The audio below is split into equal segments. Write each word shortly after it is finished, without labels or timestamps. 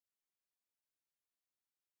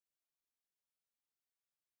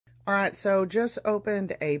All right, so just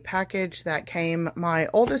opened a package that came. My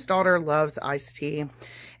oldest daughter loves iced tea,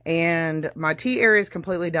 and my tea area is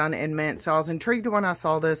completely done in mint. So I was intrigued when I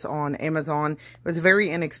saw this on Amazon. It was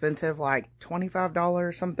very inexpensive, like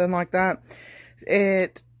 $25, something like that.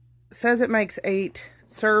 It says it makes 8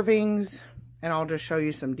 servings, and I'll just show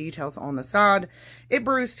you some details on the side. It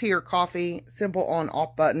brews tea or coffee, simple on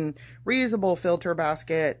off button, reusable filter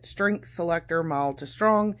basket, strength selector, mild to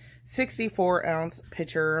strong, 64 ounce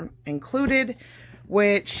pitcher included,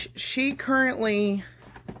 which she currently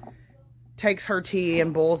takes her tea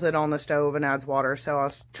and boils it on the stove and adds water. So I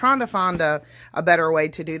was trying to find a better way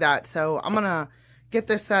to do that. So I'm gonna get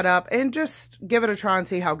this set up and just give it a try and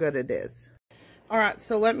see how good it is. All right,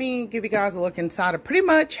 so let me give you guys a look inside. I pretty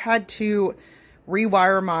much had to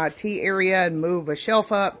rewire my tea area and move a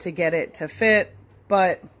shelf up to get it to fit.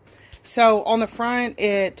 But so on the front,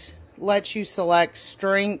 it lets you select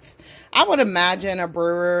strength. I would imagine a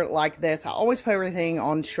brewer like this, I always put everything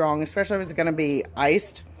on strong, especially if it's going to be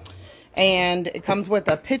iced. And it comes with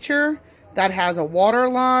a pitcher that has a water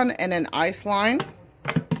line and an ice line.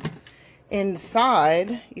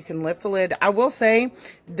 Inside, you can lift the lid. I will say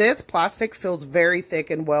this plastic feels very thick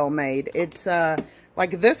and well made. It's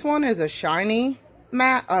like this one is a shiny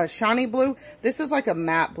matte, shiny blue. This is like a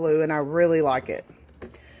matte blue, and I really like it.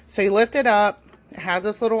 So you lift it up. It has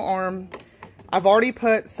this little arm. I've already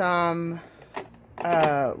put some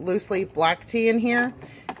loose leaf black tea in here.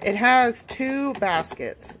 It has 2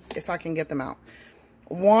 baskets, if I can get them out.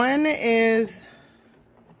 One is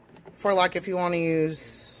for like if you want to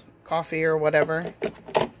use coffee or whatever.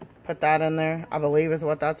 Put that in there, I believe is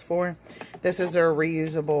what that's for. This is a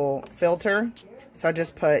reusable filter. So I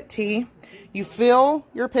just put tea. You fill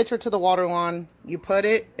your pitcher to the water line. You put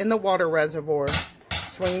it in the water reservoir.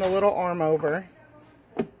 Swing the little arm over.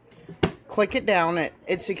 Click it down.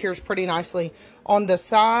 It secures pretty nicely. On the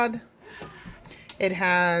side, it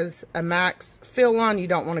has a max fill line. You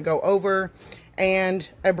don't want to go over. And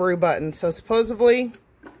a brew button. So supposedly,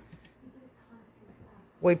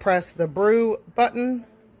 we press the brew button.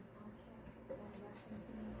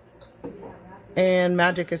 And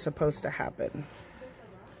magic is supposed to happen.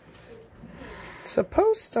 It's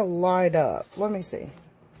supposed to light up. Let me see.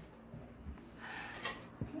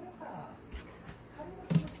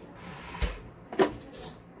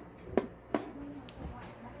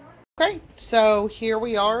 Okay, so here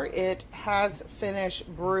we are. It has finished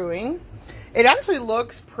brewing. It actually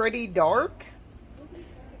looks pretty dark.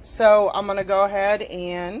 So I'm going to go ahead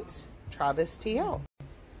and try this tea out.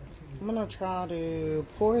 I'm going to try to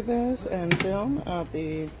pour this and film at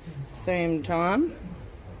the same time.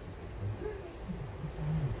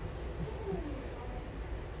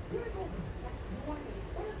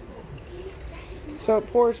 So it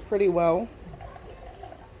pours pretty well.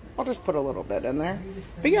 I'll just put a little bit in there.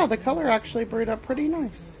 But yeah, the color actually brewed up pretty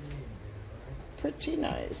nice. Pretty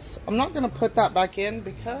nice. I'm not going to put that back in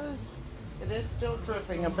because it is still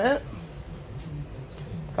dripping a bit.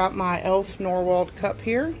 Got my Elf Norwald cup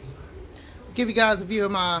here. Give you guys a view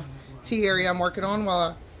of my tea area I'm working on while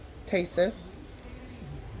I taste this.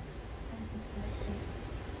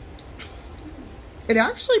 It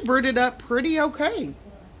actually brewed it up pretty okay.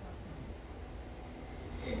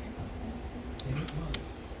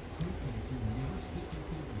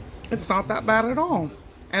 It's not that bad at all.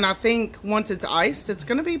 And I think once it's iced, it's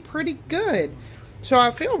going to be pretty good. So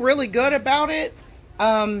I feel really good about it.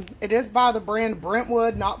 It is by the brand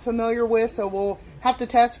Brentwood, not familiar with, so we'll have to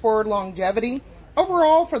test for longevity.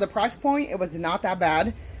 Overall, for the price point, it was not that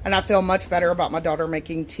bad. And I feel much better about my daughter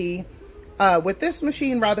making tea with this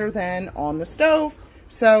machine rather than on the stove.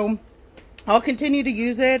 So I'll continue to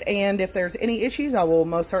use it. And if there's any issues, I will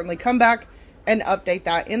most certainly come back and update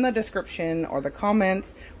that in the description or the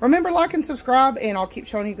comments. Remember, like and subscribe, and I'll keep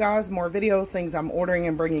showing you guys more videos, things I'm ordering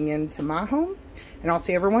and bringing into my home. And I'll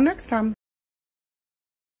see everyone next time.